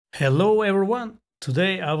Hello everyone!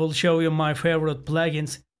 Today I will show you my favorite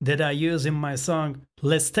plugins that I use in my song.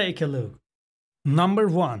 Let's take a look. Number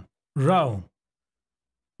 1. Raum.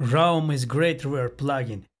 Raum is great reverb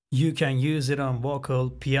plugin. You can use it on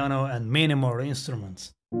vocal, piano and many more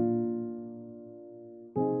instruments.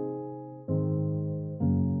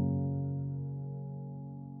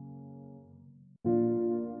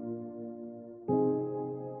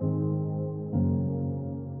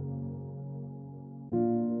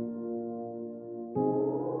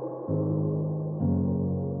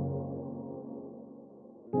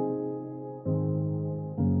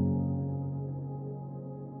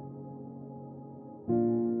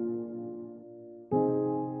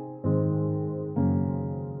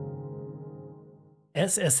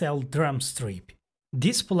 SSL Drum Strip.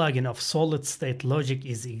 This plugin of solid-state logic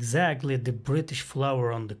is exactly the British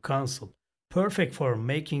flower on the console, perfect for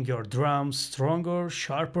making your drums stronger,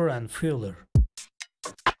 sharper and fuller.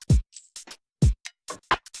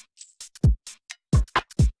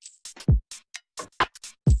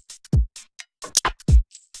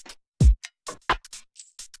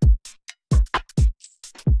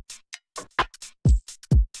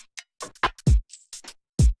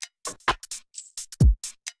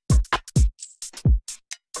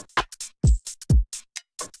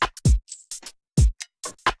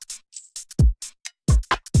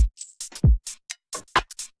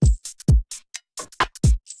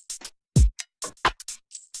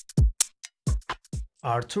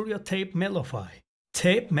 Arturia Tape Mellify.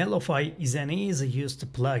 Tape Mellify is an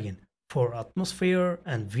easy-used plugin for atmosphere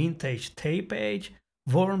and vintage tape age,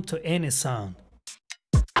 warm to any sound.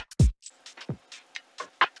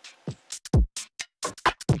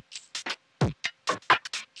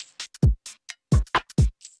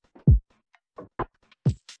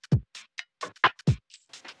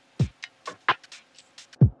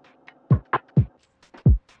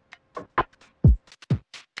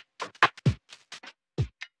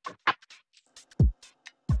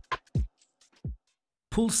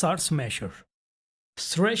 Pulsar Smasher.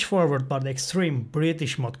 Straightforward but extreme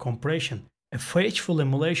British mod compression, a faithful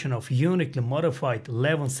emulation of uniquely modified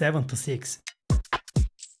 1176.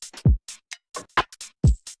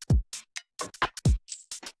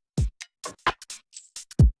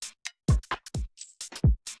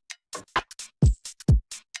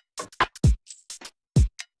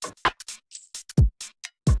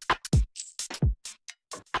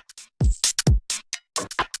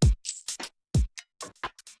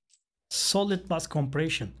 Solid Bass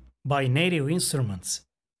Compression by Native Instruments.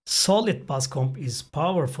 Solid Bass Comp is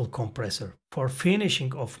powerful compressor for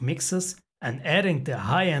finishing off mixes and adding the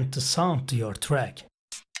high end to sound to your track.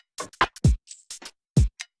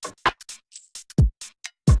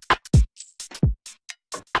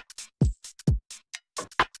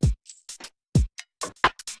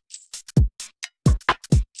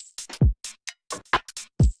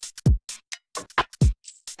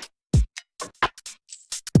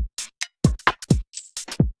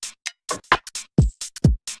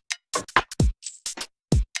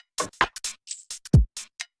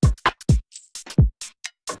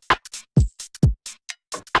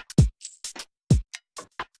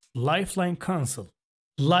 Lifeline Console.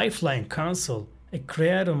 Lifeline Console, a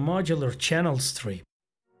creative modular channel strip.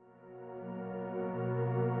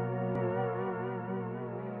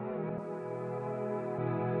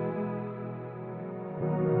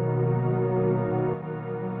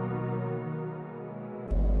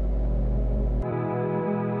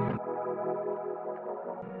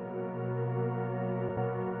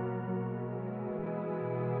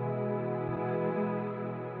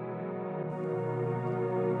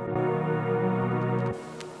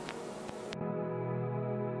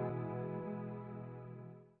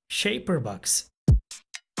 Shaper Box.